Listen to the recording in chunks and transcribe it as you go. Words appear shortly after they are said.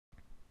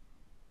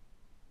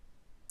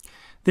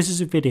This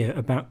is a video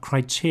about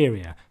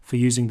criteria for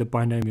using the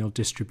binomial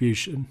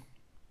distribution.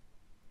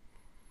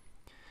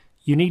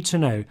 You need to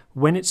know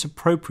when it's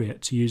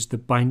appropriate to use the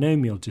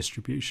binomial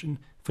distribution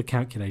for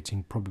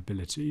calculating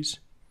probabilities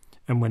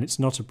and when it's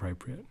not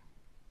appropriate.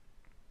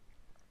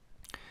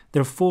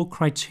 There are 4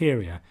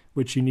 criteria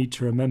which you need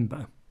to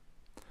remember,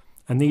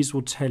 and these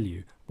will tell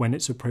you when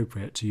it's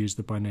appropriate to use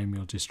the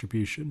binomial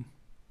distribution.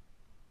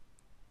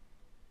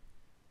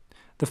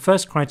 The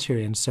first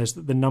criterion says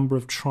that the number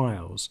of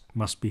trials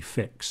must be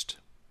fixed.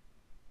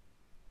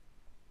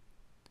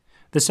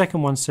 The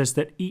second one says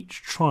that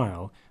each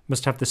trial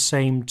must have the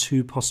same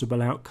 2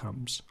 possible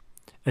outcomes,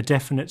 a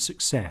definite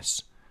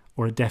success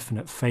or a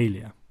definite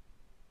failure.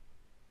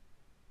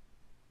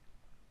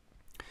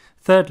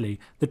 Thirdly,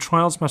 the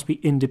trials must be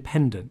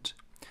independent,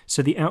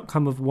 so the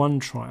outcome of one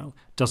trial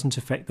doesn't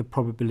affect the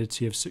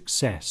probability of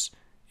success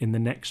in the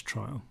next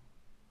trial.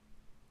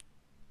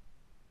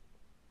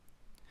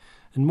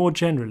 And more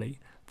generally,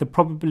 the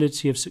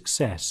probability of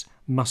success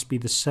must be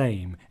the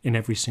same in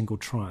every single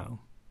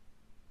trial.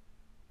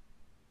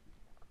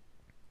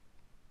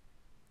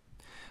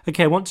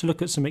 Okay, I want to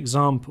look at some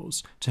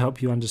examples to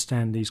help you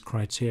understand these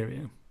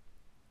criteria.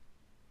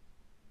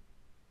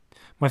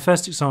 My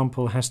first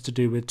example has to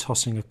do with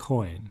tossing a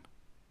coin.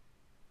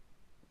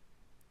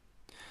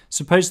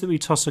 Suppose that we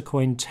toss a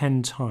coin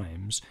 10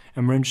 times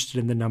and we're interested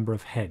in the number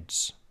of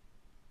heads.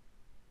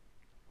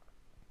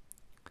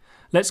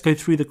 Let's go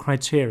through the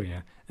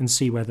criteria and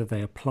see whether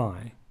they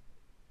apply.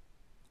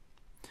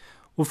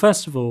 Well,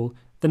 first of all,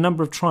 the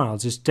number of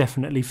trials is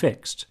definitely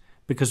fixed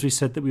because we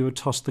said that we would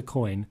toss the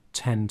coin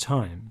 10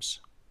 times.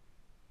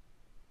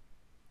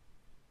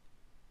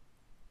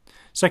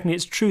 Secondly,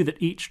 it's true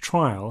that each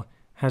trial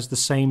has the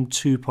same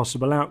 2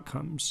 possible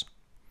outcomes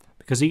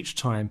because each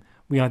time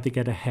we either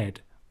get a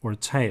head or a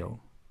tail.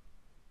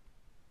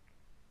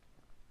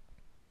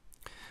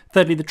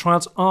 Thirdly, the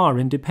trials are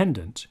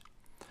independent,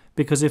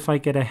 because if I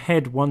get a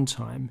head one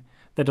time,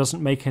 that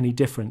doesn't make any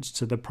difference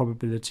to the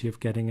probability of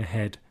getting a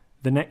head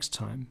the next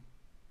time.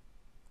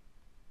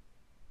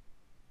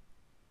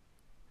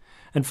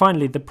 And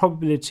finally, the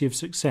probability of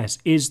success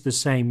is the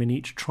same in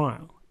each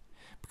trial,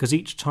 because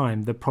each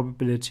time the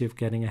probability of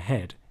getting a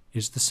head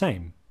is the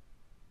same.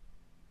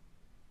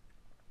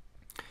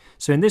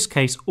 So in this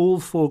case, all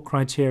 4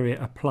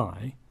 criteria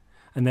apply,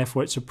 and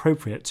therefore it's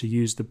appropriate to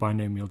use the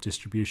binomial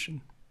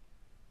distribution.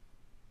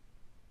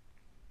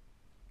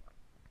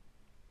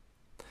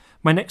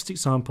 My next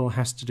example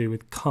has to do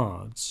with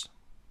cards.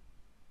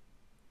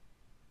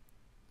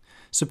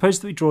 Suppose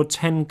that we draw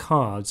 10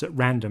 cards at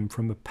random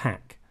from a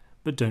pack,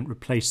 but don't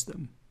replace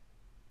them.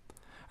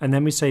 And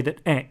then we say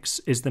that X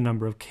is the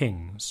number of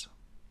kings.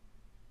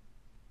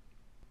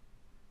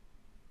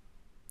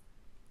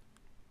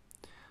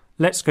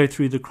 Let's go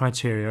through the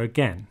criteria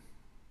again.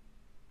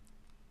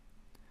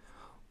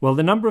 Well,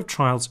 the number of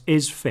trials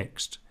is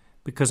fixed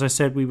because I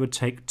said we would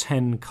take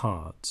 10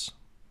 cards.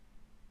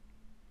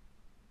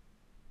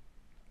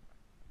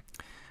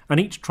 And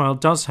each trial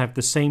does have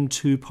the same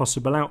 2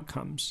 possible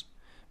outcomes,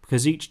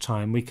 because each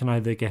time we can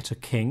either get a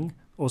king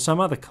or some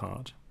other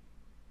card.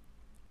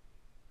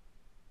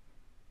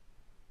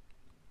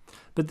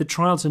 But the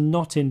trials are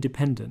not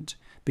independent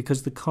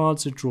because the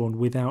cards are drawn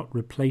without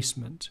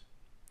replacement,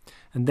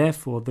 and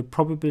therefore the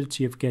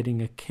probability of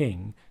getting a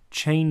king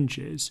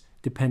changes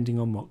depending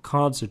on what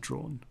cards are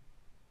drawn.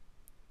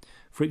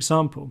 For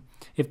example,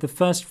 if the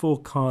first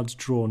 4 cards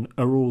drawn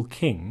are all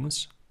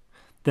kings,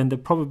 then the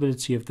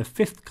probability of the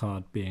 5th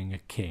card being a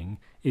king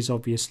is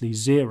obviously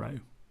 0.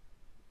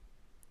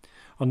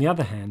 On the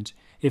other hand,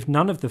 if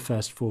none of the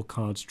first 4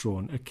 cards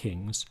drawn are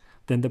kings,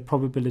 then the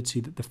probability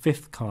that the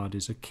 5th card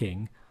is a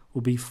king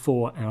will be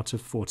 4 out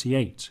of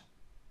 48.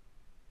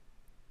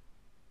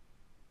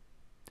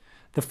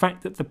 The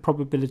fact that the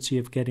probability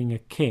of getting a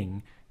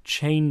king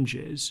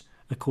changes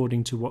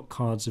according to what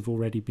cards have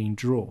already been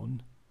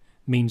drawn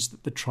means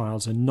that the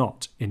trials are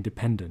not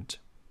independent.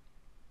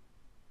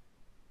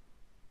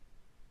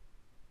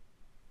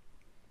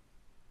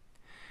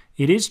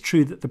 It is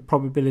true that the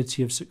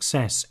probability of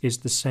success is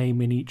the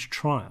same in each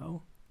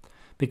trial,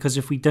 because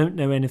if we don't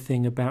know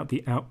anything about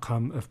the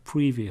outcome of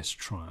previous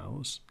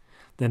trials,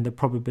 then the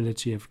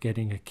probability of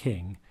getting a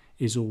king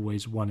is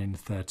always 1 in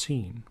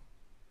 13.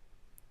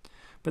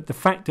 But the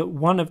fact that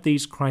one of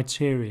these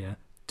criteria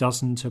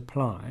doesn't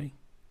apply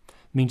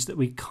means that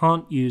we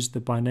can't use the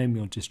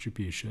binomial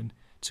distribution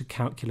to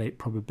calculate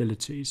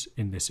probabilities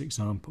in this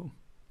example.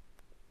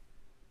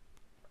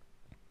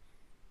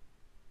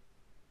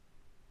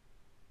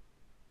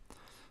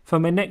 For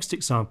my next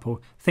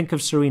example, think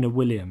of Serena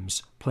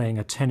Williams playing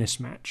a tennis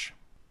match.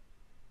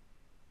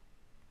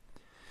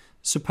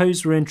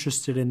 Suppose we're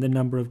interested in the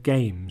number of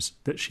games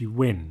that she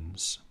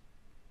wins.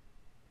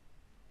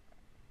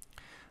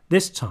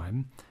 This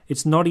time,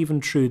 it's not even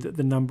true that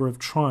the number of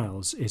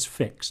trials is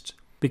fixed,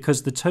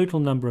 because the total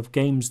number of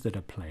games that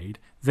are played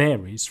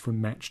varies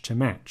from match to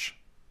match.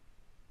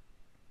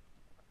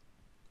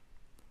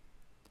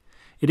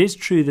 It is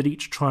true that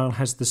each trial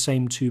has the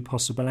same 2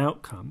 possible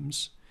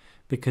outcomes,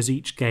 because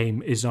each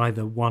game is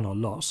either won or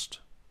lost.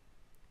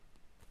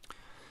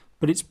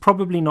 But it's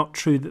probably not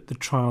true that the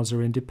trials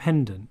are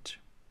independent.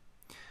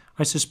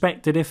 I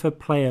suspect that if a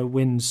player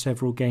wins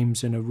several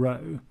games in a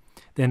row,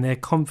 then their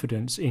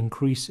confidence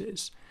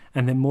increases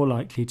and they're more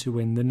likely to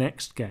win the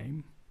next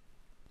game.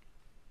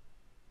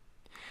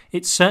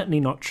 It's certainly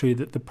not true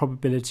that the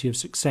probability of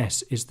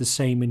success is the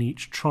same in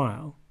each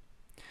trial.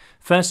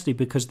 Firstly,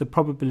 because the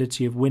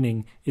probability of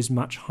winning is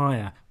much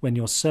higher when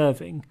you're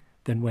serving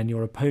than when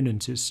your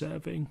opponent is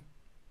serving.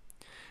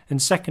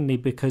 And secondly,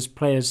 because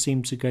players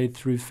seem to go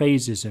through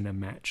phases in a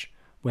match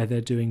where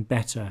they're doing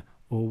better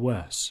or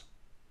worse.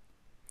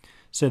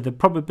 So the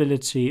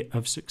probability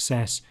of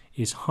success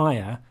is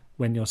higher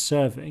when you're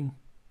serving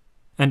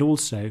and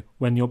also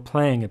when you're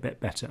playing a bit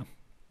better.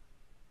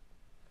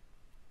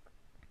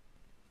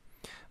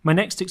 My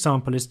next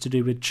example is to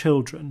do with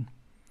children,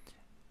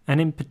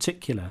 and in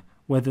particular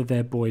whether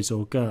they're boys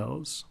or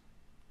girls.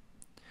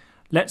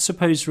 Let's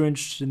suppose you're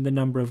interested in the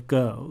number of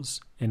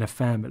girls in a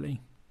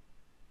family.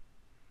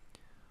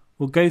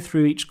 We'll go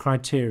through each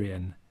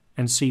criterion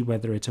and see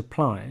whether it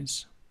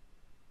applies.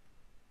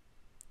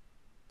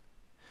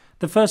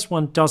 The first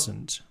one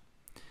doesn't.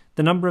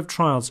 The number of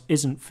trials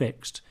isn't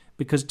fixed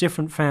because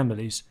different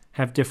families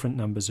have different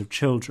numbers of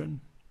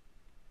children.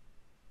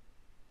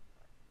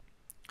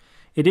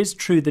 It is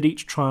true that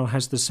each trial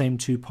has the same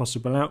two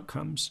possible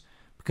outcomes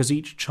because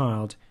each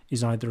child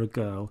is either a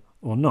girl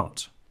or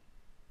not.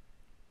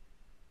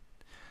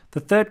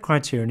 The third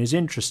criterion is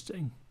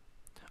interesting.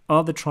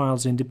 Are the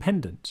trials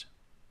independent?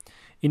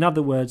 In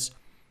other words,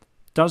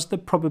 does the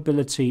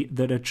probability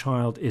that a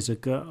child is a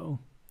girl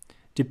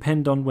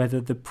depend on whether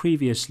the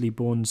previously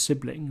born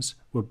siblings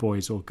were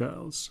boys or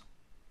girls?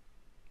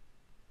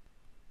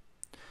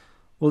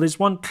 Well, there's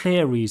one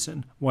clear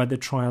reason why the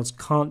trials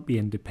can't be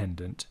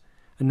independent,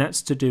 and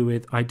that's to do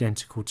with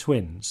identical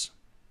twins.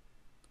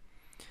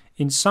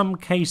 In some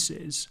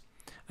cases,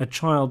 a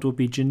child will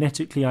be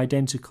genetically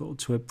identical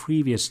to a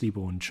previously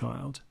born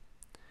child,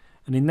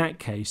 and in that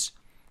case,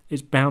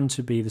 it's bound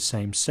to be the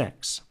same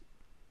sex.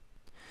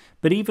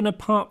 But even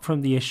apart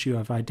from the issue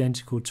of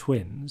identical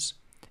twins,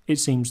 it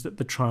seems that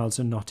the trials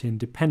are not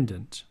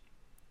independent.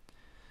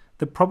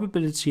 The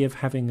probability of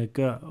having a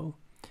girl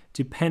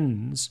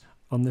depends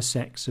on the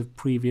sex of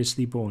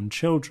previously born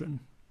children.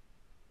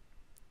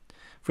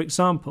 For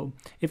example,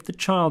 if the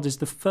child is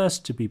the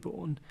first to be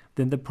born,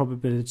 then the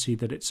probability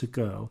that it's a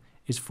girl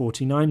is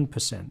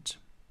 49%.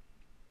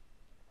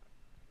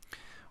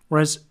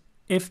 Whereas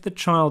if the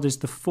child is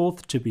the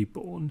fourth to be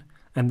born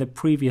and the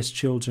previous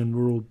children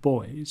were all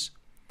boys,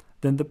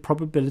 then the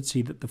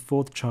probability that the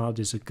fourth child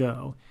is a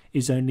girl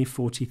is only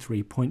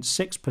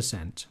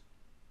 43.6%.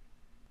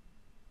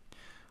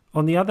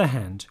 On the other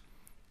hand,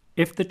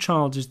 if the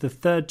child is the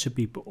third to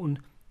be born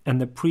and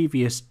the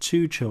previous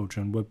two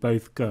children were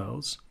both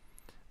girls,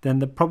 then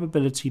the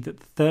probability that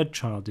the third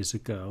child is a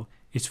girl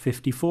is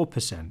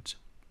 54%.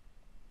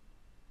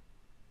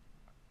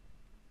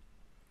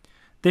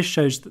 This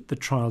shows that the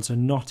trials are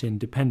not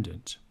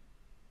independent.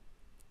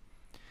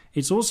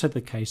 It's also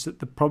the case that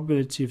the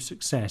probability of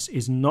success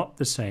is not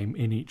the same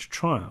in each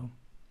trial.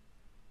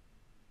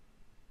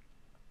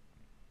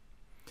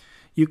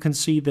 You can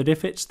see that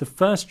if it's the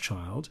first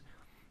child,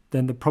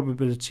 then the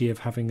probability of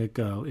having a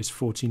girl is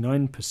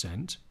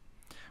 49%,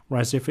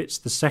 whereas if it's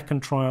the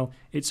second trial,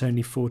 it's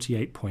only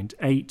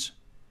 48.8%,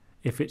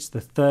 if it's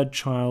the third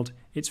child,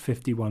 it's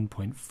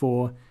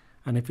 51.4%,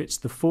 and if it's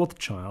the fourth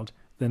child,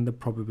 then the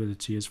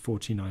probability is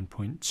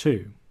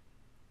 49.2%.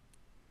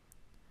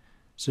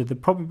 So the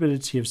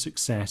probability of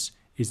success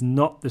is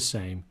not the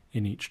same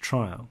in each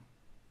trial.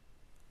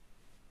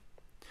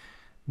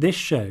 This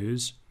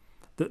shows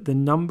that the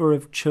number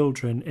of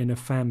children in a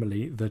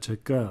family that are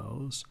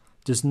girls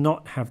does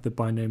not have the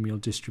binomial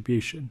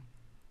distribution,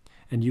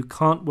 and you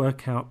can't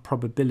work out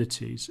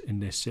probabilities in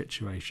this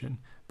situation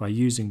by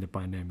using the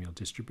binomial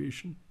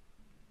distribution.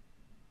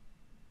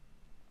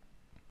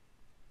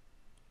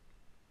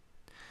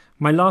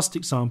 My last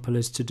example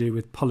is to do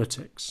with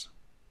politics.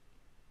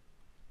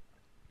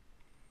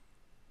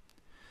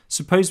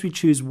 Suppose we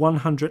choose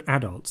 100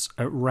 adults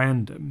at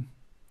random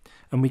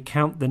and we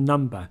count the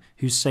number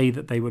who say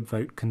that they would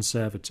vote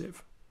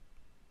Conservative.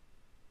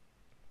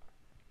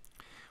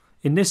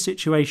 In this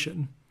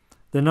situation,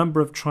 the number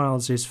of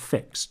trials is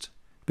fixed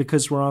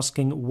because we're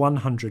asking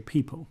 100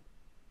 people.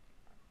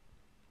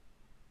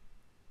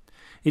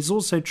 It's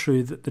also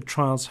true that the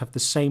trials have the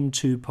same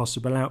two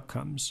possible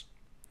outcomes.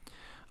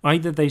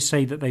 Either they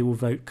say that they will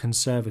vote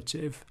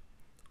Conservative,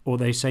 or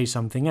they say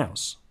something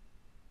else.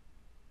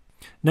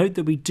 Note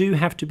that we do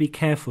have to be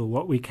careful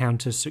what we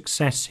count as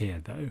success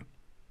here, though.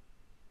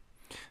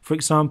 For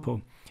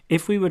example,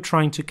 if we were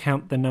trying to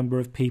count the number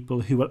of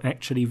people who will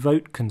actually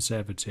vote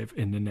Conservative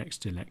in the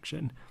next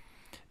election,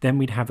 then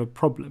we'd have a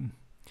problem,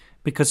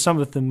 because some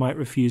of them might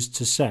refuse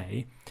to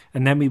say,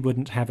 and then we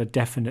wouldn't have a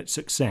definite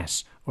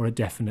success or a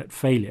definite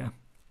failure.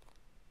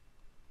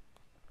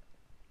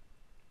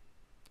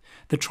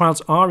 The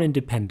trials are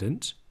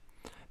independent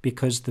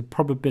because the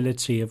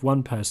probability of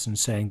one person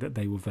saying that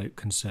they will vote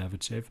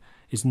Conservative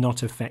is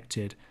not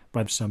affected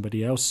by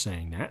somebody else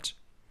saying that.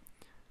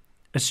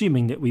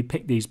 assuming that we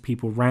pick these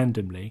people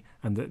randomly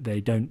and that they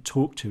don't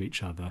talk to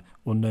each other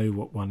or know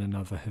what one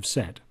another have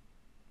said.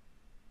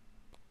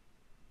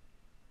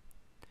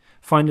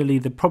 Finally,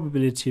 the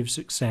probability of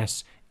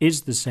success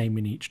is the same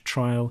in each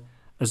trial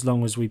as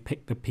long as we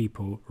pick the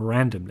people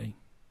randomly.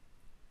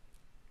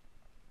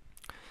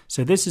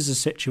 So this is a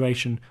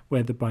situation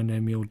where the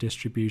binomial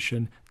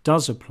distribution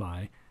does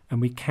apply, and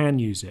we can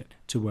use it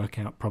to work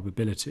out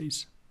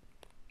probabilities.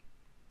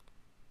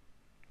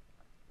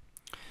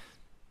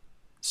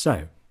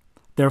 So,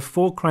 there are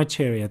 4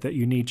 criteria that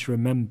you need to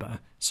remember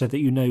so that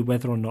you know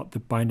whether or not the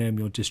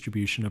binomial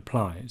distribution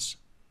applies.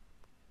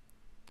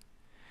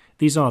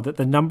 These are that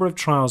the number of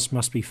trials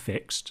must be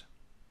fixed,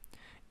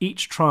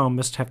 each trial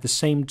must have the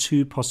same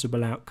 2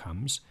 possible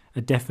outcomes,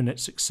 a definite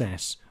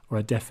success or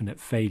a definite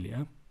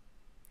failure,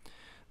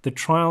 the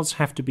trials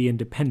have to be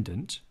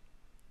independent,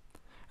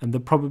 and the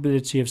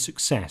probability of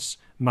success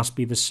must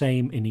be the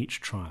same in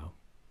each trial.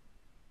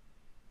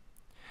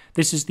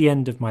 This is the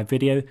end of my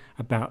video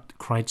about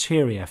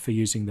criteria for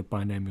using the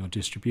binomial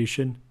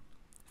distribution.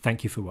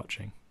 Thank you for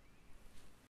watching.